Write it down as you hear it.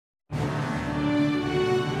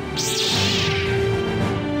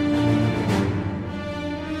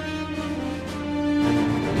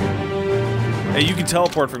Hey, you can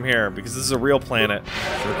teleport from here because this is a real planet.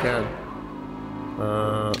 Sure can.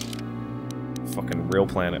 Fucking real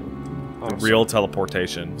planet. Real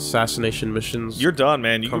teleportation. Assassination missions. You're done,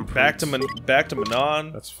 man. You go back to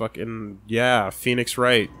Manon. That's fucking yeah. Phoenix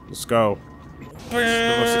Wright. Let's go. That's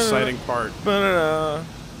the most exciting part. Well,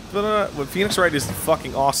 Phoenix Wright is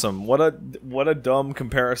fucking awesome. What a dumb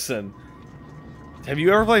comparison. Have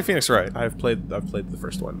you ever played Phoenix Wright? I've played the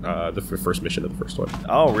first one. The first mission of the first one.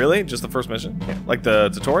 Oh, really? Just the first mission? Yeah. Like the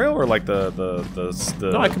tutorial or like the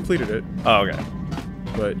No, I completed it. Oh, okay.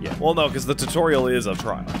 But yeah. Well, no, because the tutorial is a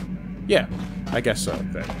trial. Yeah, I guess so.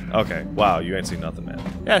 Then. Okay. Wow, you ain't seen nothing, man.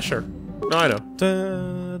 Yeah, sure. No, I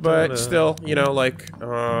know. But still, you know, like,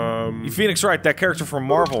 Phoenix Wright, that character from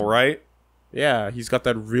Marvel, right? Yeah, he's got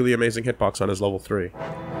that really amazing hitbox on his level 3.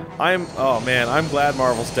 Oh man, I'm glad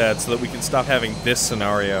Marvel's dead so that we can stop having this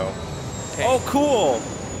scenario. Hey. Oh, cool!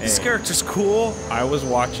 Hey. This character's cool. I was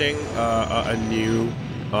watching a new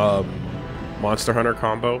Monster Hunter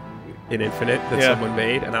combo in Infinite that someone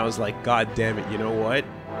made, and I was like, God damn it, you know what?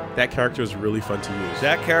 That character was really fun to use.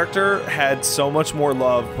 That character had so much more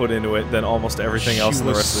love put into it than almost everything else in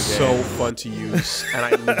the rest of the game. So fun to use, and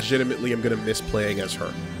I legitimately am gonna miss playing as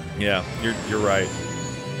her. Yeah, you're right.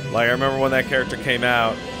 Like, I remember when that character came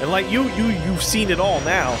out, and like you've seen it all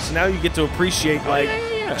now, so now you get to appreciate like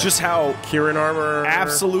just how Kieran armor,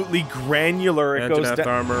 absolutely granular it goes down.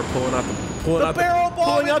 Armor, pulling out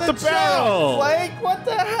the barrel. Like, what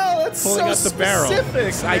the hell? That's pulling out the specific.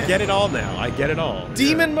 Barrel. I get it all now. I get it all.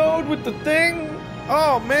 Demon mode with the thing.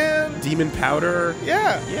 Oh man. Demon powder.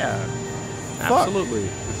 Yeah. Yeah. Absolutely.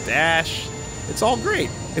 The dash. It's all great.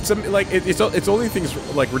 It's like it's only things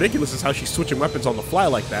like ridiculous is how she's switching weapons on the fly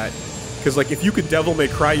like that. Because like if you could Devil May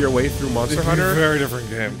Cry your way through Monster Hunter, very different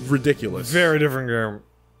game. Ridiculous. Very different game.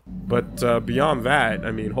 But beyond that,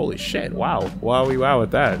 I mean, holy shit! Wow, wowie wow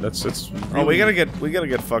at that. It's. Really... Oh, we gotta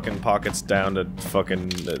get fucking Pockets down to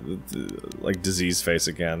fucking like disease face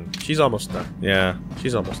again. She's almost done. Yeah,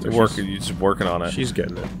 she's almost there. You're just working on it. She's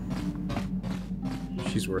getting it.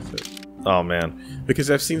 She's worth it. Oh man,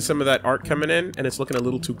 because I've seen some of that art coming in, and it's looking a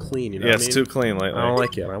little too clean. You know yeah, what I mean? It's too clean lately. I don't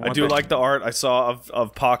like it. I do like the art I saw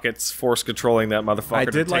of Pockets force controlling that motherfucker. I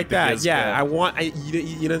did like that. Yeah,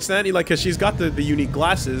 you understand? Like, cause she's got the unique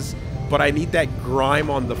glasses, but I need that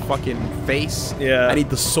grime on the fucking face. Yeah. I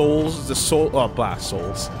need the souls.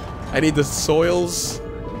 Souls. I need the soils.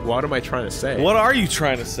 What am I trying to say? What are you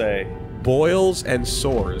trying to say? Boils and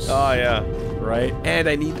sores. Oh yeah. Right? And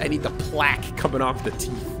I need the plaque coming off the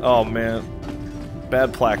teeth. Oh man.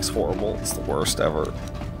 Bad plaque's horrible. It's the worst ever.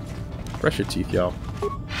 Brush your teeth, y'all.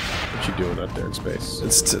 What you doing out there in space?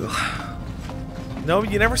 It's too... No,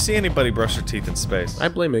 you never see anybody brush their teeth in space. I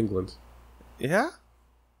blame England. Yeah?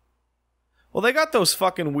 Well, they got those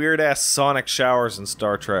fucking weird-ass sonic showers in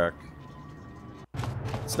Star Trek.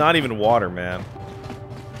 It's not even water, man.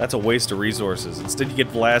 That's a waste of resources. Instead, you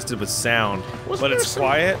get blasted with sound. But it's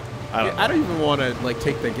quiet. I don't even want to like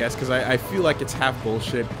take the guess because I feel like it's half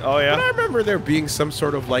bullshit. Oh yeah. But I remember there being some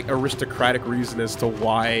sort of like aristocratic reason as to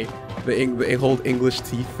why the whole English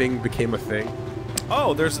teeth thing became a thing.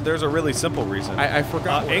 Oh, there's a really simple reason. I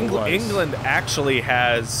forgot. What England actually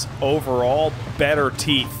has overall better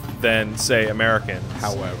teeth than say Americans.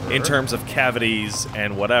 However, in terms of cavities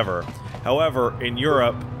and whatever. However, in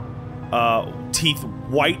Europe, teeth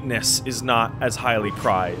whiteness is not as highly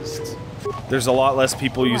prized. There's a lot less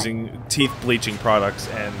people using teeth bleaching products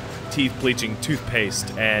and teeth bleaching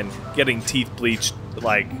toothpaste and getting teeth bleached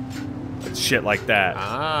like shit like that.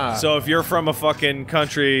 Ah. So if you're from a fucking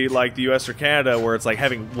country like the US or Canada where it's like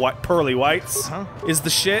having pearly whites is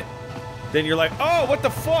the shit, then you're like, oh, what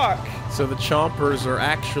the fuck? So the chompers are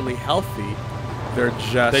actually healthy.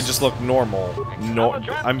 They just look normal.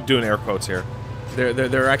 I'm doing air quotes here.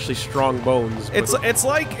 They're actually strong bones. It's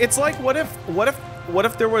like what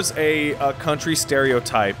if there was a country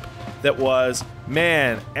stereotype that was,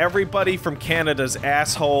 man, everybody from Canada's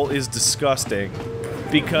asshole is disgusting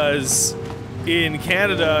because in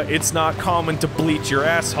Canada it's not common to bleach your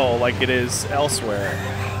asshole like it is elsewhere.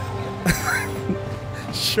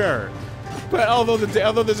 Sure, but although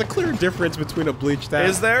there's a clear difference between a bleached asshole.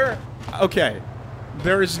 Is there? Okay,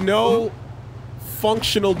 there is no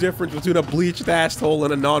functional difference between a bleached asshole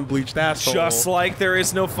and a non-bleached asshole. Just like there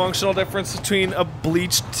is no functional difference between a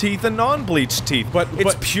bleached teeth and non-bleached teeth. But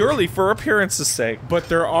it's purely for appearance's sake. But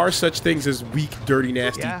there are such things as weak, dirty,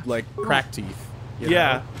 nasty, like crack teeth. You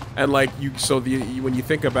know? And like when you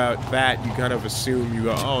think about that, you kind of assume you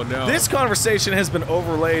go, oh no. This conversation has been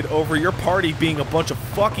overlaid over your party being a bunch of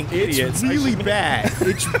fucking idiots. It's really bad.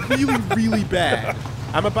 It's really, really bad.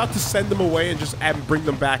 I'm about to send them away and just bring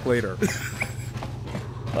them back later.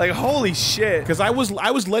 Like, holy shit. Because I was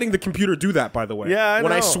letting the computer do that, by the way. Yeah, I know.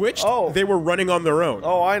 When I switched, they were running on their own.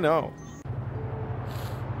 Oh, I know.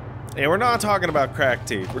 Yeah, we're not talking about cracked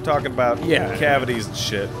teeth. We're talking about cavities and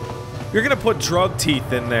shit. You're gonna put drug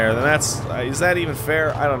teeth in there, then that's... is that even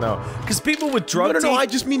fair? I don't know. Because people with drug teeth... No, I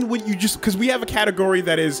just mean when you just... Because we have a category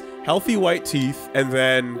that is healthy white teeth, and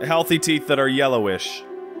then... Healthy teeth that are yellowish.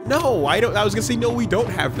 No, I don't... I was gonna say, no, we don't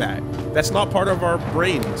have that. That's not part of our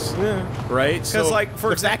brains. Yeah. Right? So, like,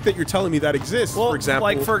 the fact that you're telling me that exists, well, for example...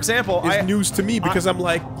 like, for example... is news to me, because I'm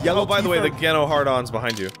like, yellow Oh, by the way, teeth the Geno hard-on's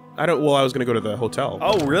behind you. I don't... Well, I was gonna go to the hotel.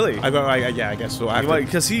 Oh, really? Yeah, I guess so.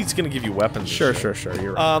 Because he's gonna give you weapons. Sure,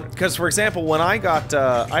 you're right. Because, for example, when I got...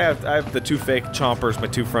 I have the 2 fake chompers. My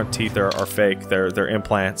 2 front teeth are fake. They're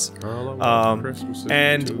implants.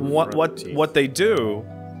 And what they do...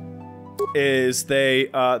 is they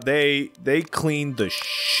clean the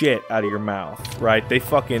shit out of your mouth, right? They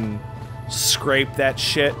fucking scrape that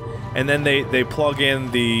shit, and then they plug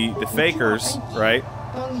in the fakers, right?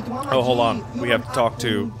 Oh, hold on. We have to talk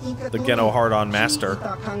to the Geno hard-on master.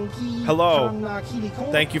 Hello.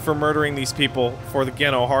 Thank you for murdering these people for the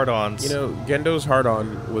Geno hard-ons. You know, Gendo's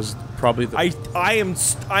hard-on was probably the... I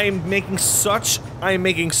am making such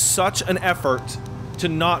an effort to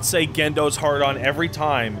not say Gendo's hard-on every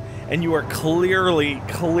time. And you are clearly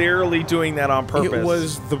doing that on purpose. It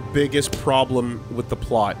was the biggest problem with the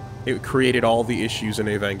plot. It created all the issues in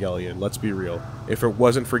Evangelion, let's be real. If it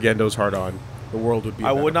wasn't for Gendo's hard-on, the world would be a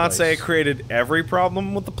better I would not place. say it created every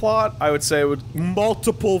problem with the plot. I would say it would...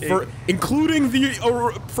 including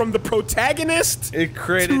the... from the protagonist it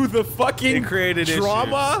created, to the fucking it created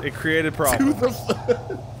drama... Issues. It created problems.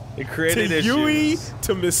 It created to issues. Yui,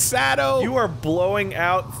 to Misato. You are blowing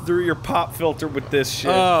out through your pop filter with this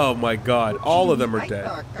shit. Oh my god, all of them are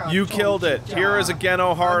dead. You killed it. Here is a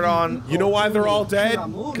Geno hard-on. You know why they're all dead?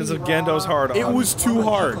 Because of Gendo's hard-on. It was too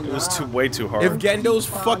hard. It was way too hard. If Gendo's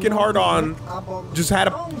fucking hard-on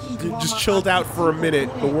just chilled out for a minute,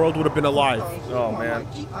 the world would have been alive. Oh man.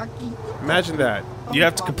 Imagine that. You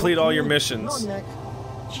have to complete all your missions.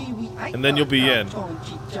 And then you'll be in.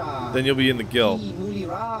 Then you'll be in the guild.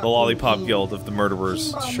 The Lollipop Guild of the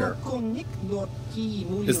Murderers. Sure.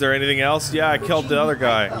 Is there anything else? Yeah, I killed the other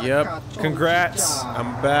guy. Yep. Congrats.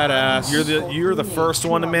 I'm badass. You're the first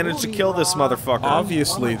one to manage to kill this motherfucker.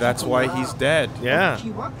 Obviously, that's why he's dead. Yeah.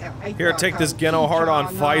 Here, take this Geno hard-on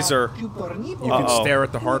Pfizer. You can stare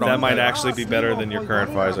at the hard-on. That might actually be better than your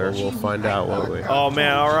current Pfizer. We'll find out, won't we? Oh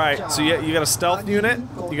man, alright. So you got a stealth unit,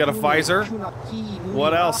 you got a Pfizer.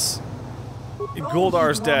 What else?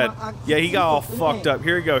 Guldar's dead. Yeah, he got all fucked up.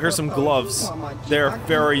 Here you go. Here's some gloves. They're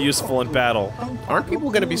very useful in battle. Aren't people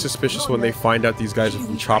going to be suspicious when they find out these guys have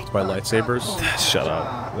been chopped by lightsabers? Shut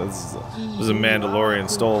up. This is a Mandalorian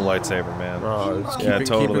stole a lightsaber, man. It's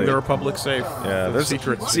keeping the Republic safe. Yeah, there's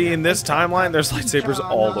secrets. See, in this timeline, there's lightsabers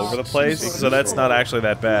all over the place, so that's not actually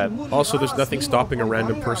that bad. Also, there's nothing stopping a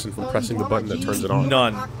random person from pressing the button that turns it on.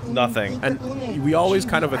 None. Nothing. And we always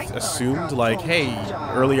kind of assumed, like, hey,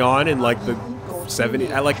 early on in, like, the 70s,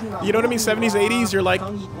 like, you know what I mean, 70s, 80s, you're like,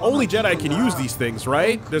 only Jedi can use these things,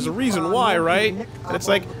 right? There's a reason why, right? And it's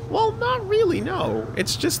like, well, not really, no.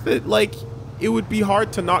 It's just that, like, it would be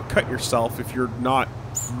hard to not cut yourself if you're not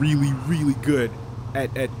really, really good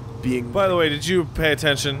at being... By the way, did you pay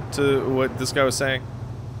attention to what this guy was saying?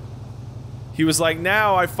 He was like,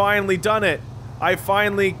 now I finally done it. I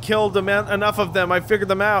finally killed enough of them. I figured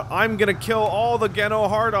them out. I'm gonna kill all the Geno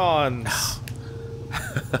hard-ons.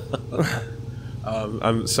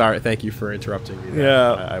 I'm sorry. Thank you for interrupting me.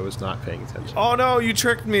 Yeah. I was not paying attention. Oh no, you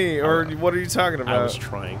tricked me. Or what are you talking about? I was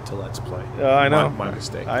trying to let's play. I know. My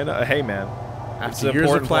mistake. I know. Hey man. After years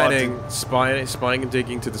of planning, spying and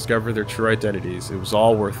digging to discover their true identities, it was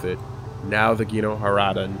all worth it. Now the Geno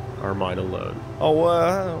Haradan are mine alone. Oh,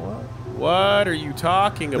 what? What are you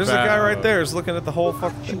talking about? There's a guy right there who's looking at the whole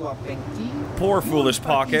fucking thing. Poor foolish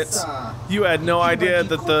pockets. You had no idea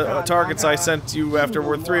that the targets I sent you after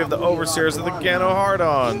were 3 of the overseers of the Geno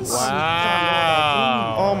hard-ons.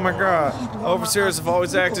 Wow. Oh my god. Overseers have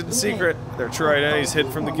always acted in secret. Their true identities hid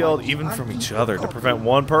from the guild, even from each other, to prevent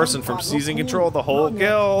one person from seizing control of the whole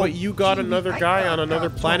guild. But you got another guy on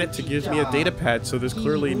another planet to give me a data pad, so there's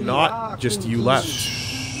clearly not just you left.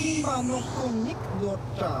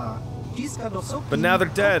 But now they're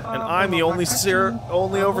dead, and I'm the only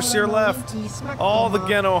overseer left. All the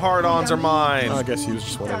Geno hard-ons are mine. I guess he was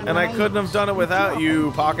just one of them. And I couldn't have done it without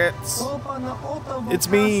you, Pockets. It's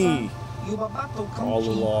me. All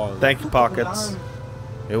along. Thank you, Pockets.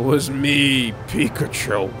 It was me,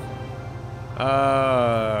 Pikachu.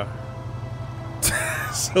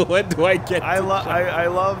 So when do I get? I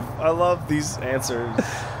love these answers.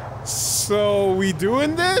 So, we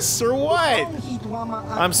doing this, or what?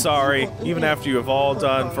 I'm sorry. Even after you have all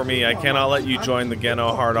done for me, I cannot let you join the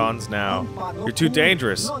Geno Hard-Ons now. You're too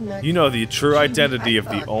dangerous. You know the true identity of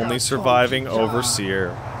the only surviving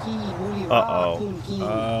Overseer. Uh-oh.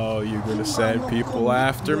 Oh, you're gonna send people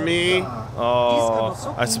after me?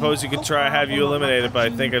 Oh, I suppose you could try to have you eliminated, but I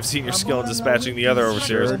think I've seen your skill in dispatching the other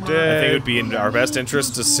Overseers. Sure I think it would be in our best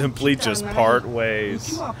interest to simply just part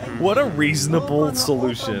ways. What a reasonable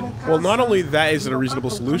solution. Well, not only that is it a reasonable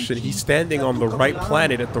solution, he's standing on the right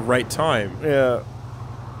planet at the right time. Yeah.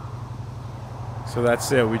 So that's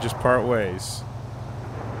it, we just part ways.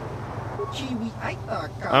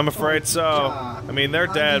 I'm afraid so. I mean, they're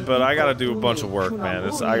dead, but I gotta do a bunch of work, man.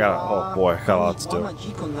 Oh boy, I got a lot to do.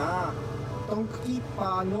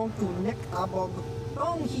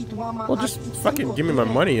 Well, just fucking give me my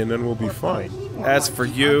money and then we'll be fine. As for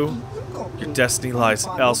you, your destiny lies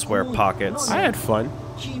elsewhere, Pockets. I had fun.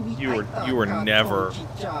 You were never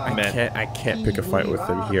meant. I can't pick a fight with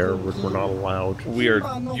him here. We're not allowed.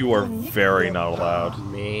 You are very not allowed.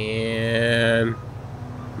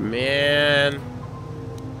 Man.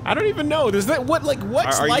 I don't even know.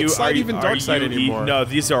 What's light side even dark side anymore? No,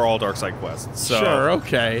 these are all dark side quests. So, sure,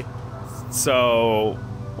 okay. So,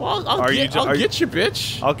 well, I'll get you,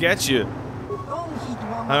 bitch. I'll get you.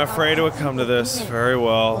 I'm afraid it would come to this. Very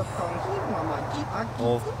well.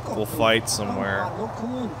 We'll fight somewhere,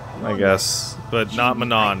 I guess, but not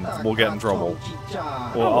Manon. We'll get in trouble.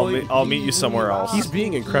 Well, I'll meet you somewhere else. He's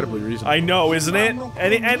being incredibly reasonable. I know, isn't it?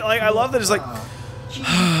 And like I love that it's like.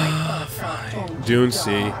 Dune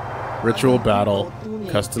Sea, ritual battle,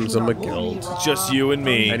 customs of a guild. Just you and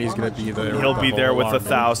me. And he's gonna be there. He'll be there with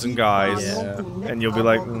 1,000 guys. Yeah. And you'll be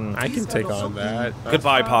like, I can take on that.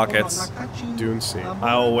 Goodbye, Pockets. Dune Sea.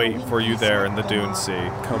 I'll wait for you there in the Dune Sea.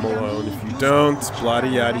 Come alone if you don't. Blada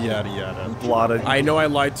yada yada yada. Blada. I know I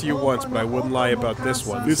lied to you once, but I wouldn't lie about this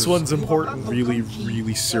one. This one's important. Really,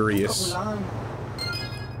 really serious.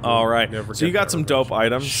 All right. So you got some dope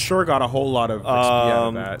items. Sure, got a whole lot of XP out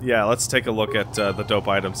of that. Yeah, let's take a look at the dope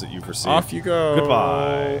items that you've received. Off you go.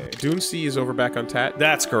 Goodbye. Dune Sea is over back on Tat.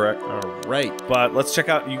 That's correct. All right. But let's check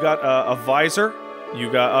out. You got a visor.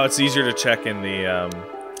 You got. Oh, it's easier to check in the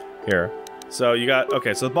here. So you got.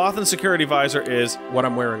 Okay, so the Bothan security visor is what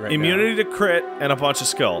I'm wearing right immunity to crit and a bunch of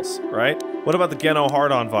skills. Right. What about the Geno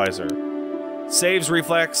Hard-On visor? Saves,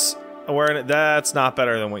 reflex, awareness. That's not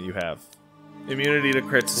better than what you have. Immunity to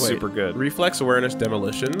crits is super good. Reflex, awareness,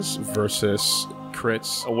 demolitions versus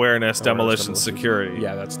crits. Awareness, demolition, security.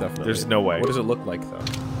 Yeah, that's definitely. There's no way. What does it look like though?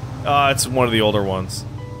 It's one of the older ones.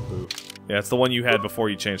 Ooh. Yeah, it's the one you had before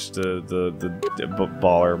you changed to the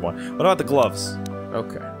baller one. What about the gloves?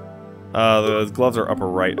 Okay. The gloves are upper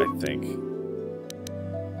right, I think.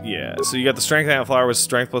 Yeah. So you got the strength amplifier with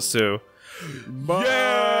strength +2.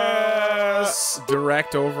 Yes.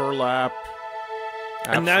 Direct overlap.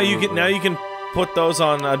 Absolutely. And now you can put those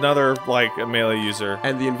on another like a melee user.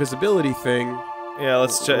 And the invisibility thing. Yeah,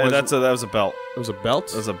 let's check. That was a belt. It was a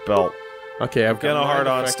belt. It was a belt. Okay, I've got a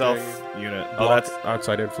hard-on stealth unit. Oh, that's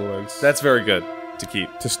outside influence. That's very good to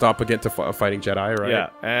keep to stop against a fighting Jedi, right?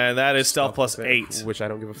 Yeah, and that is stealth +8, which I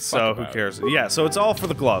don't give a fuck So about. Who cares? Yeah, so it's all for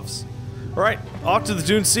the gloves. All right, off to the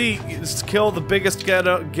Dune Sea. Let's kill the biggest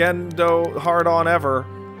Gendo hard-on ever.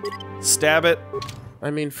 Stab it. I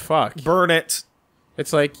mean, fuck. Burn it.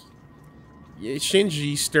 It's like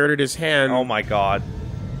Shinji stared at his hand. Oh my god.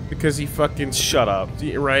 Because he fucking... Shut up.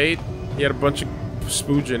 Right? He had a bunch of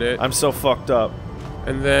spooge in it. I'm so fucked up.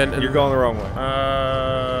 And then... You're going the wrong way.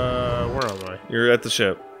 Where am I? You're at the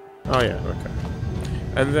ship. Oh yeah, okay.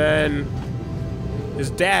 And then...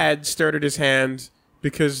 his dad stared at his hand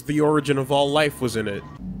because the origin of all life was in it.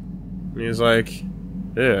 And he was like...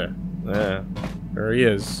 Yeah. Yeah. There he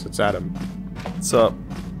is. It's Adam. What's up?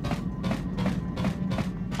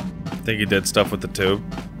 Think he did stuff with the tube?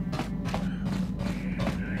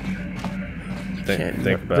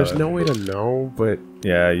 Think about There's it. no way to know, but...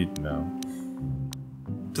 Yeah, you'd know.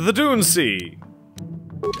 To the Dune Sea!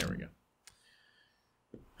 There we go.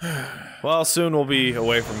 Well, soon we'll be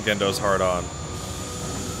away from Gendo's hard-on.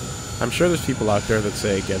 I'm sure there's people out there that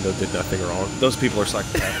say Gendo did nothing wrong. Those people are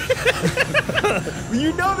psychopaths.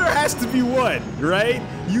 You know there has to be one, right?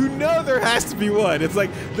 You know there has to be one. It's like,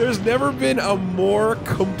 there's never been a more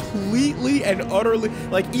completely and utterly...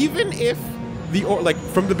 like, even if like,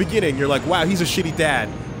 from the beginning, you're like, wow, he's a shitty dad,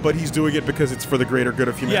 but he's doing it because it's for the greater good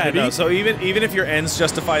of humanity. Yeah, no, so even if your ends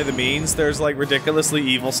justify the means, there's, like, ridiculously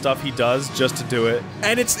evil stuff he does just to do it.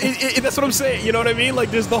 And that's what I'm saying, you know what I mean?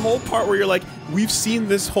 Like, there's the whole part where you're like, we've seen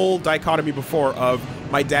this whole dichotomy before of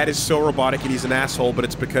my dad is so robotic and he's an asshole, but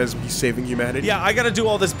it's because he's saving humanity. Yeah, I gotta do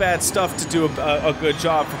all this bad stuff to do a good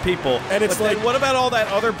job for people. And it's but then what about all that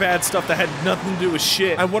other bad stuff that had nothing to do with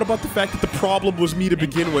shit? And what about the fact that the problem was me to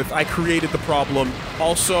begin with? I created the problem.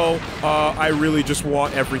 Also, I really just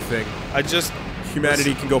want everything.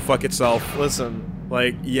 Humanity can go fuck itself. Listen.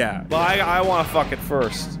 Like, yeah. Well, I want to fuck it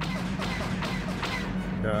first.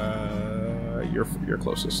 You're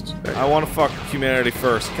closest. I want to fuck humanity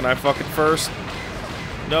first. Can I fuck it first?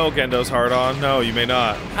 No, Gendo's hard on. No, you may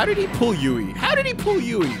not. How did he pull Yui? How did he pull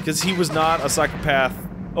Yui? Because he was not a psychopath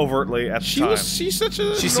overtly at the time. She's such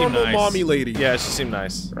a she normal nice. mommy lady. Yeah, she seemed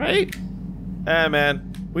nice. Right? Eh,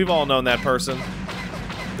 man. We've all known that person.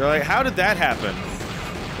 They're like, how did that happen?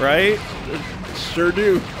 Right? Sure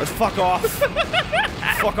do. Fuck off.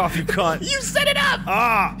 Fuck off, you cunt. You set it up!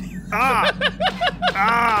 Ah!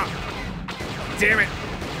 Damn it.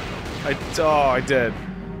 I did.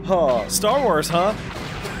 Huh. Star Wars, huh?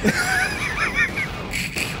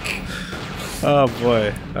 Oh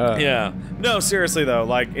boy. Yeah. No, seriously though,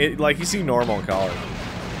 like he seemed normal in college.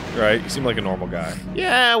 Right? He seemed like a normal guy.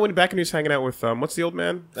 Yeah, back when he was hanging out with what's the old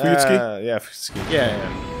man? Fuyutsuki? Yeah, Fuyutsuki.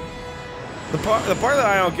 Yeah. The part that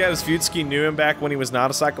I don't get is Fuyutsuki knew him back when he was not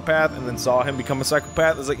a psychopath and then saw him become a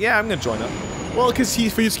psychopath. I was like, yeah, I'm gonna join up. Well, because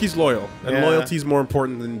Fuyutsuki's loyal. And Yeah. loyalty is more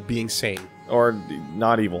important than being sane. Or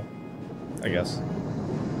not evil, I guess.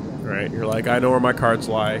 Right? You're like, I know where my cards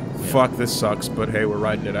lie. Yeah. Fuck, this sucks, but hey, we're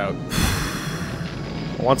riding it out.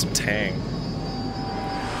 I want some Tang.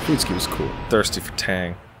 Fuyutsuki was cool. Thirsty for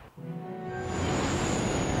Tang.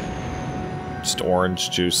 Just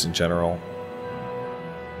orange juice in general.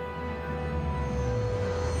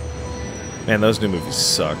 Man, those new movies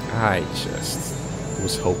suck. I just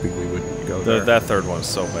was hoping we wouldn't go there. That third one is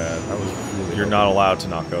so bad. I was really You're not allowed to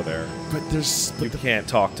not go there. But there's... You can't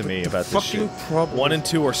talk to me about this shit. Problem. 1 and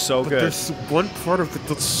 2 are so good. There's one part of it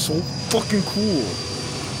that's so fucking cool.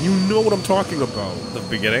 You know what I'm talking about. The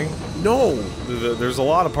beginning? No. There's a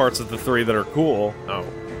lot of parts of the 3 that are cool. Oh.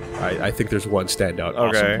 I think there's one standout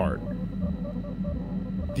awesome part.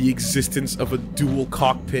 The existence of a dual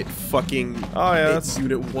cockpit fucking that's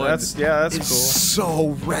Unit 1. That's cool. So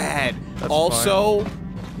rad. That's also,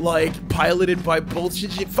 like, piloted by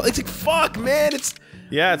bullshit. It's like, fuck, man. It's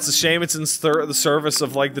a shame it's in the service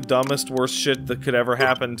of like the dumbest, worst shit that could ever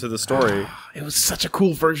happen to the story. It was such a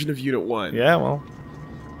cool version of Unit 1. Yeah, well,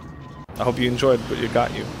 I hope you enjoyed what you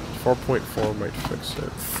got you. 4.4 might fix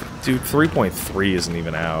it. Dude, 3.3 isn't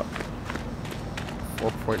even out.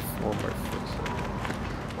 4.4 might fix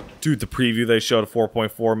it. Dude, the preview they showed of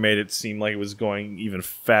 4.4 made it seem like it was going even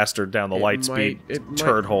faster down the lightspeed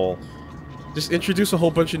turd hole. Just introduce a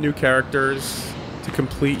whole bunch of new characters to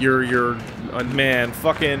complete your man,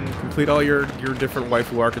 fucking complete all your different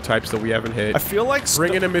waifu archetypes that we haven't hit. I feel like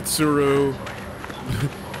bring in a Mitsuru,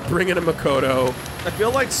 bring in a Makoto. I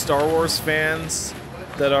feel like Star Wars fans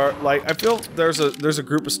that are like I feel there's a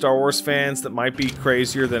group of Star Wars fans that might be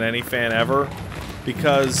crazier than any fan ever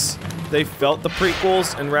because they felt the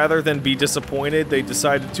prequels and rather than be disappointed, they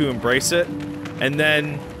decided to embrace it, and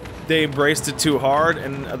then they embraced it too hard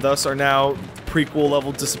and thus are now prequel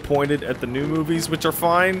level disappointed at the new movies, which are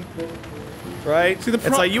fine. Right? See, it's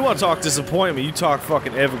like you want to talk disappointment, you talk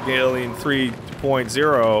fucking Evangelion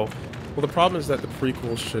 3.0. Well, the problem is that the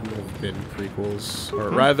prequels shouldn't have been prequels, or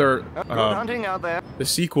rather, hunting out there. The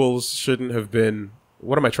sequels shouldn't have been.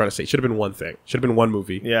 What am I trying to say? It should have been one thing. Should have been one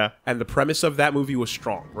movie. Yeah. And the premise of that movie was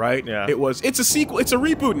strong, right? Yeah. It's a sequel. It's a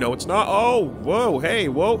reboot. No, it's not. Oh, whoa, hey,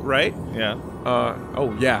 whoa, right? Yeah.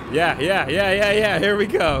 Oh, yeah. Here we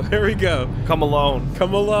go. Come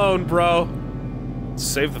alone, bro.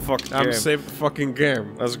 Save the fucking game. I'm save the fucking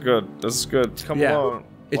game. That's good. Come alone.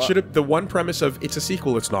 It should have. The one premise of it's a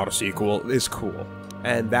sequel, it's not a sequel, is cool.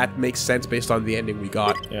 And that makes sense based on the ending we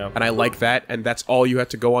got. Yeah. And I like that, and that's all you had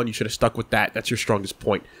to go on. You should have stuck with that. That's your strongest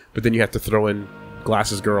point. But then you have to throw in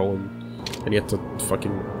Glasses Girl, and you have to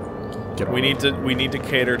fucking get on. We need to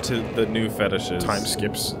cater to the new fetishes. Time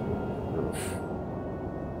skips.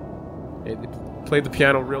 It played the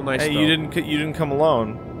piano real nice. Hey, though. you didn't come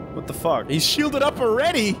alone. What the fuck? He's shielded up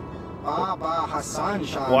already.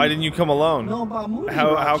 Why didn't you come alone?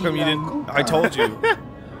 How come you didn't? I told you.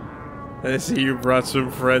 I see you brought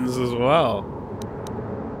some friends as well.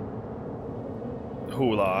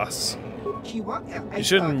 Hulas. You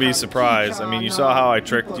shouldn't be surprised. I mean, you saw how I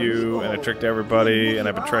tricked you, and I tricked everybody, and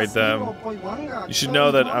I betrayed them. You should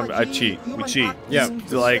know that I cheat. We cheat. Yeah,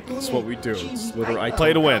 like that's what we do. It's literally, I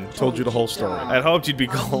play to win. Told you the whole story. I'd hoped you'd be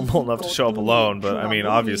gullible enough to show up alone, but I mean,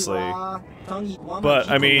 obviously, But,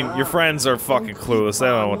 I mean, your friends are fucking clueless. They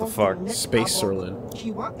don't know what the fuck. Space Serlin.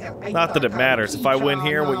 Not that it matters. If I win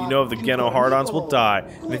here, what you know of the Geno hard-ons will die.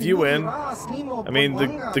 And if you win, I mean,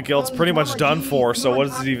 the guild's pretty much done for, so what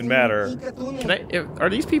does it even matter? Are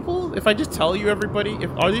these people, if I just tell you everybody,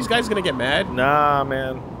 are these guys gonna get mad? Nah,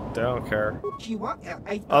 man. They don't care.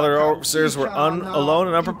 Other officers were alone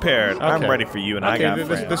and unprepared. Okay. I'm ready for you, and I got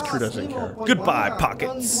friends. This crew doesn't care. Goodbye,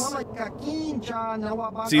 pockets.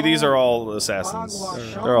 See, these are all assassins.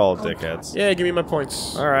 They're all dickheads. Yeah, give me my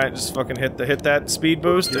points. All right, just fucking hit that speed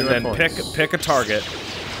boost, and then pick a target.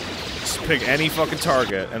 Just pick any fucking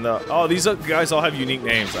target, and these guys all have unique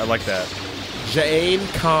names. I like that. Jane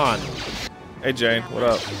Khan. Hey Jane, what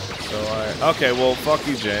up? Okay, well, fuck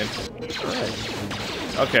you, Jane. All right.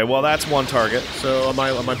 Okay, well that's one target. So am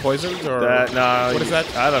I poisoned or nah? What is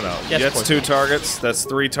that? I don't know. Yes, that's 2 targets. That's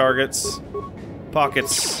 3 targets.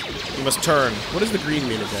 Pockets. You must turn. What does the green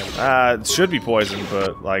mean again? It should be poisoned,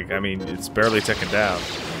 but like I mean, it's barely ticking down.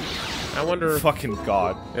 I wonder. Fucking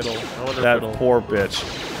god. I wonder that if it'll... poor bitch.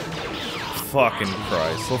 Fucking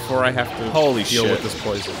Christ. Before I have to deal with this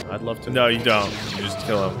poison, I'd love to. No, you don't. You just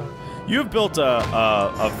kill him. You've built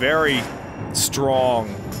a very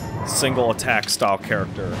strong single attack style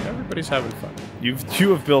character. Everybody's having fun. You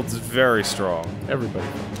have built very strong. Everybody.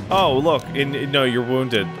 Oh look, no, you're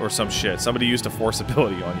wounded or some shit. Somebody used a force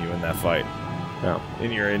ability on you in that fight. No.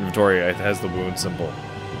 In your inventory, it has the wound symbol.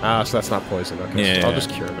 Ah, so that's not poison. Okay, yeah. So I'll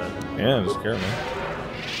just cure that. Yeah, just cure me.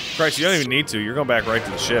 Christ, you don't even need to. You're going back right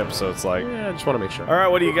to the ship, so it's like. Yeah, I just want to make sure. All right,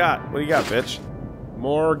 what do you got? What do you got, bitch?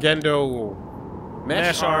 More Gendo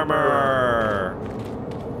mesh armor.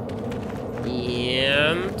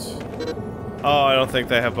 And I don't think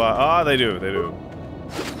they have. They do. They do.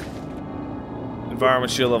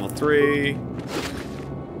 Environment shield level 3.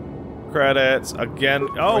 Credits again.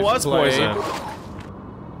 Oh, it was poison.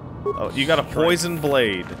 Oh, you got a poison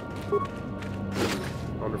blade. I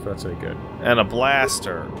wonder if that's any good. And a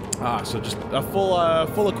blaster. Ah, so just a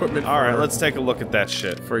full equipment. All right, let's take a look at that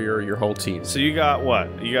shit for your whole team. So you got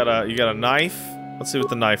what? You got a knife. Let's see what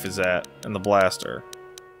the knife is at and the blaster.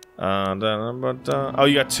 Oh,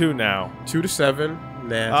 you got 2 now. 2 to 7.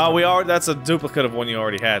 Nah. Oh, that's a duplicate of one you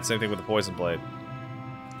already had. Same thing with the poison blade.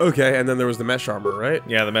 Okay, and then there was the mesh armor, right?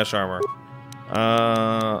 Yeah, the mesh armor.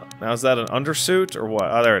 Now is that an undersuit or what?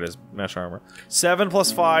 Oh, there it is. Mesh armor. 7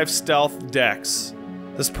 + 5 stealth dex.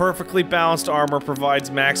 This perfectly balanced armor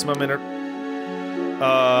provides maximum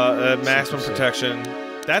protection.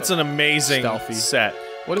 That's an amazing set.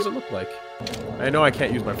 What does it look like? I know I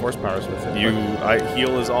can't use my force powers with it.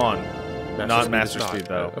 Heal is on. Not master speed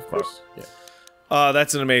though. Of course. Yeah.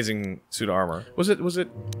 That's an amazing suit of armor. Was it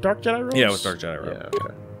Dark Jedi robes? Yeah, it was Dark Jedi robes. Yeah,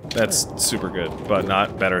 okay. That's super good, but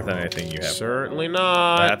not better than anything you have. Certainly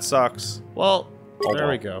not. That sucks. Well, there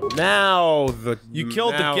we go. Now you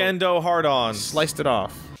killed the Gendo hard-on. Sliced it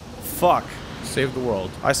off. Fuck. Saved the world.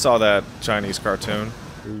 I saw that Chinese cartoon.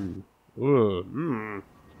 No.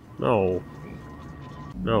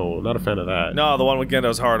 No, not a fan of that. No, the one with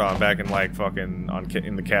Gendo's hard-on back in like fucking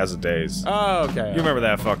in the Kaza days. Oh, okay. You remember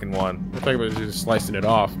that fucking one? I thought you were just slicing it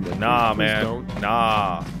off. Nah, man. Don't.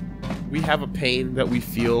 Nah. We have a pain that we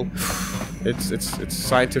feel. It's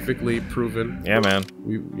scientifically proven. Yeah, man.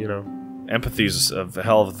 Empathy's a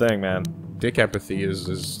hell of a thing, man. Dick empathy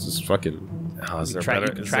is fucking. Oh, is there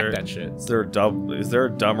better? You track that shit. Is there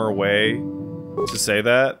a dumber way to say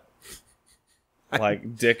that?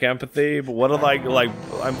 Like dick empathy, but what like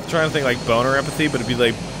I'm trying to think like boner empathy, but it'd be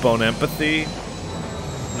like bone empathy.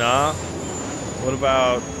 Nah. What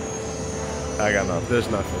about? I got nothing. There's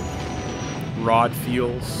nothing. Rod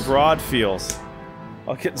feels. Rod feels.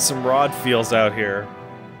 I'll get some rod feels out here.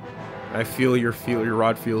 I feel your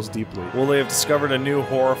rod feels deeply. Well, they have discovered a new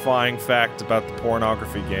horrifying fact about the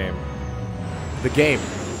pornography game. The game.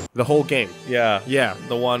 The whole game. Yeah. Yeah.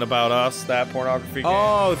 The one about us, that pornography game.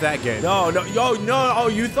 Oh, that game. No. Oh,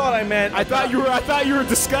 you thought I meant. I thought you were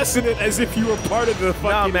discussing it as if you were part of the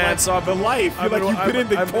fucking the life. You've been in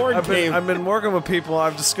the porn game. I've been working with people.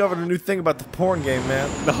 I've discovered a new thing about the porn game, man.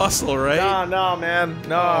 The hustle, right? No, man.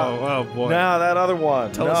 No. Oh boy. No, that other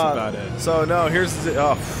one. Tell us about it. So here's the.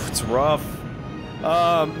 Oh, it's rough.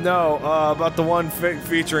 About the one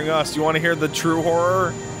featuring us. You want to hear the true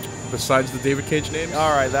horror? Besides the David Cage names?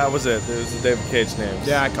 Alright, that was it. There's the David Cage names.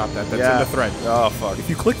 Yeah, I caught that. That's in the thread. Oh, fuck. If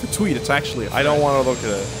you click the tweet, it's actually a thread. I don't want to look at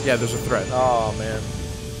it. Yeah, there's a thread. Oh, man.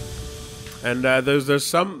 And there's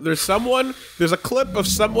a clip of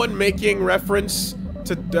someone making reference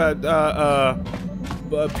to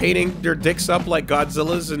painting their dicks up like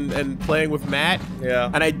Godzilla's and playing with Matt.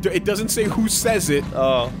 Yeah. And it doesn't say who says it.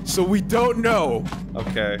 Oh. So we don't know.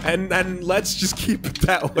 Okay. And let's just keep it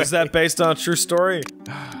that way. Is that based on a true story?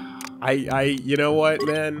 You know what,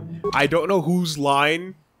 man? I don't know whose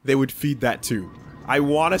line they would feed that to. I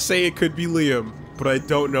want to say it could be Liam, but I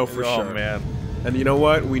don't know for sure. Oh, man. And you know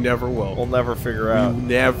what? We never will. We'll never figure out. We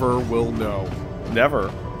never will know.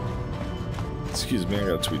 Never. Excuse me, I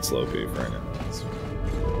gotta tweet Slow Beef right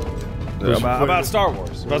now. About Star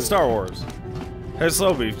Wars. About Star Wars. Hey,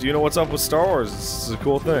 Slow Beef, do you know what's up with Star Wars? This is a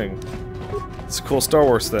cool thing. It's a cool Star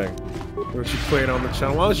Wars thing. Why don't you play it on the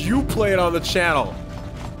channel? Why don't you play it on the channel?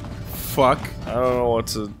 Fuck. I don't know what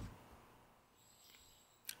to...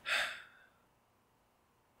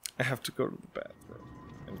 I have to go to the bathroom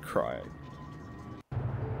and cry.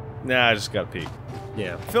 Nah, I just gotta pee.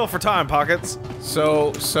 Yeah. Fill for time, Pockets.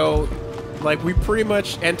 So, like, we pretty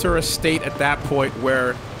much enter a state at that point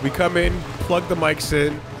where we come in, plug the mics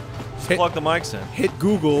in, Plug the mics in. hit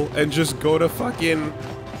Google, and just go to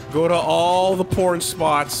all the porn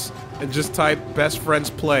spots and just type "best friends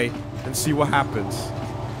play" and see what happens.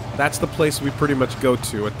 That's the place we pretty much go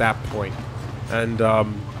to at that point. And the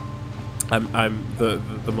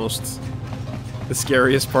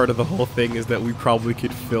scariest part of the whole thing is that we probably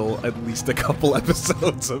could fill at least a couple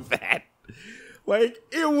episodes of that. Like,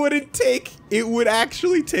 it would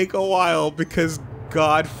actually take a while because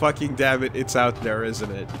god fucking damn it, it's out there,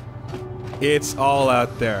 isn't it? It's all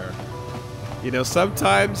out there. You know,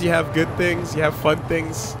 sometimes you have good things, you have fun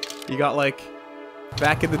things. You got, like,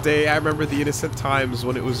 back in the day, I remember the innocent times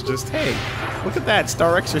when it was just, hey, look at that,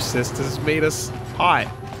 Star Exorcist has made us hot.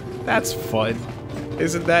 That's fun.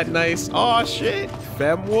 Isn't that nice? Aw, shit.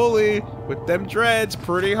 Femme Wooly with them dreads,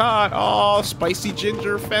 pretty hot. Aw, spicy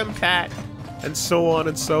ginger femme cat. And so on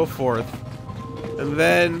and so forth. And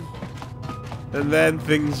then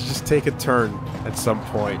things just take a turn at some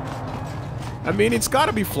point. I mean, it's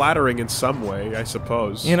gotta be flattering in some way, I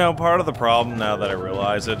suppose. You know, part of the problem now that I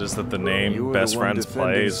realize it is that the name Best Friends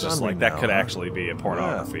Play is just like, that could actually be a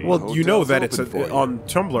pornography. Well, you know that it's on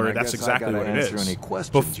Tumblr, that's exactly what it is.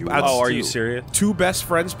 Oh, are you serious? Two Best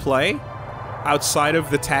Friends Play, outside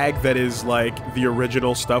of the tag that is, like, the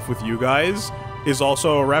original stuff with you guys, is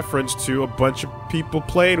also a reference to a bunch of people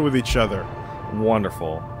playing with each other.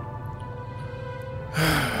 Wonderful.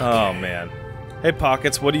 Oh, man. Hey,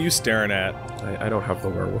 Pockets, what are you staring at? I don't have the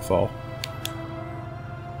wherewithal.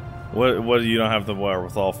 What do you don't have the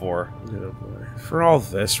wherewithal for? For all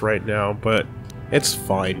this right now, but it's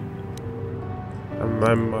fine.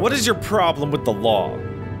 What is your problem with the law?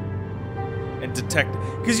 And detective?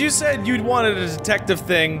 Because you said you'd wanted a detective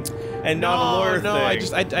thing and not a lawyer thing. No,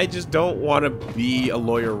 I just don't want to be a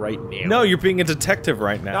lawyer right now. No, you're being a detective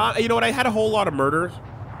right now. You know what? I had a whole lot of murder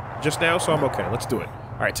just now, so I'm okay. Let's do it.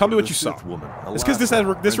 All right, tell me what you saw. It's because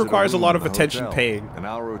this requires a lot of attention paying. An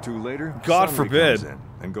hour or two later, God forbid, comes in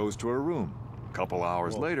and goes to her room. A couple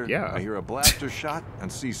hours later, I hear a blaster shot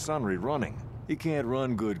and see Sunry running. He can't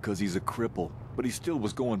run good because he's a cripple, but he still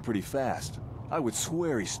was going pretty fast. I would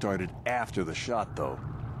swear he started after the shot, though.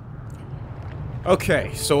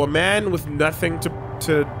 Okay, so a man with nothing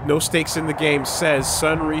no stakes in the game says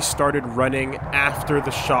Sunry started running after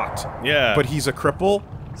the shot. Yeah, but he's a cripple.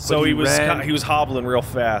 So he was hobbling real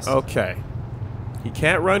fast. Okay. He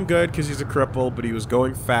can't run good because he's a cripple, but he was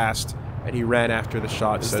going fast, and he ran after the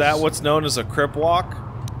shot. Is that what's known as a crip walk?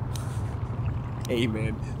 Hey,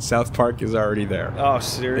 man. South Park is already there. Oh,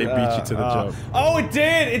 seriously? They beat you to the joke. Oh, it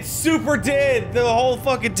did! It super did! The whole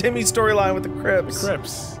fucking Timmy storyline with the Crips. The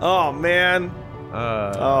Crips. Oh, man.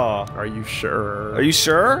 Are you sure? Are you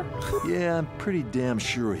sure? Yeah, I'm pretty damn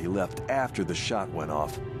sure he left after the shot went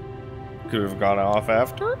off. Could have gone off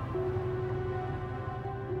after?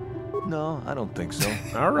 No, I don't think so.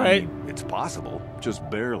 All right. I mean, it's possible, just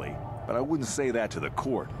barely. But I wouldn't say that to the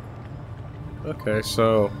court. Okay,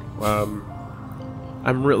 so,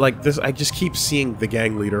 I'm like this. I just keep seeing the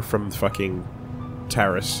gang leader from fucking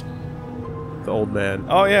Taris, the old man.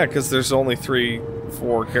 Oh yeah, because there's only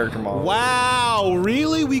 3-4 character models. Wow,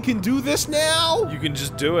 really? We can do this now? You can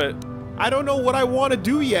just do it. I don't know what I want to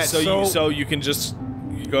do yet. So you can just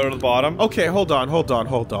go to the bottom. Okay, hold on. What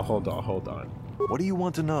do you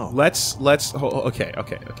want to know? Okay, hold on.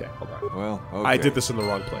 Well, okay. I did this in the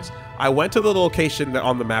wrong place. I went to the location that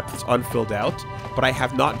on the map that's unfilled out, but I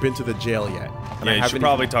have not been to the jail yet. And Yeah, you should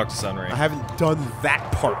probably talk to Sunray. I haven't done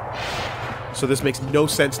that part. So this makes no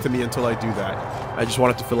sense to me until I do that. I just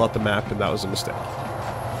wanted to fill out the map, and that was a mistake.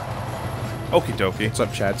 Okie dokie. What's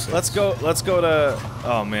up, Chad? Let's go to...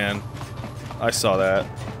 Oh, man. I saw that.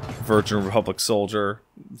 Virgin Republic soldier.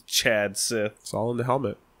 Chad Sith. It's all in the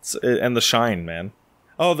helmet. And the shine, man.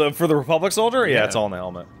 Oh, for the Republic soldier? Yeah, Yeah. it's all in the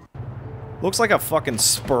helmet. Looks like a fucking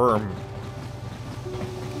sperm.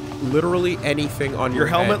 Literally anything on Your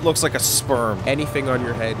helmet head, looks like a sperm. anything on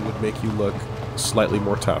your head would make you look slightly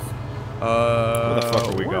more tough. Where the fuck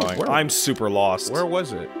are we going? I'm super lost. Where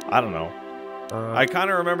was it? I don't know. I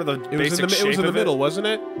kind of remember the basic shape It was in the middle, wasn't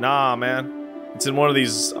it? Nah, man. It's in one of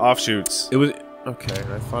these offshoots. It was... Okay,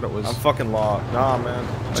 I thought it was... I'm fucking lost. Nah,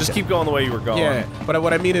 man. Just keep going the way you were going. Yeah, but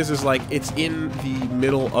what I mean is like, it's in the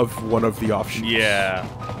middle of one of the offshoots. Yeah.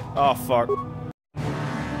 Oh, fuck.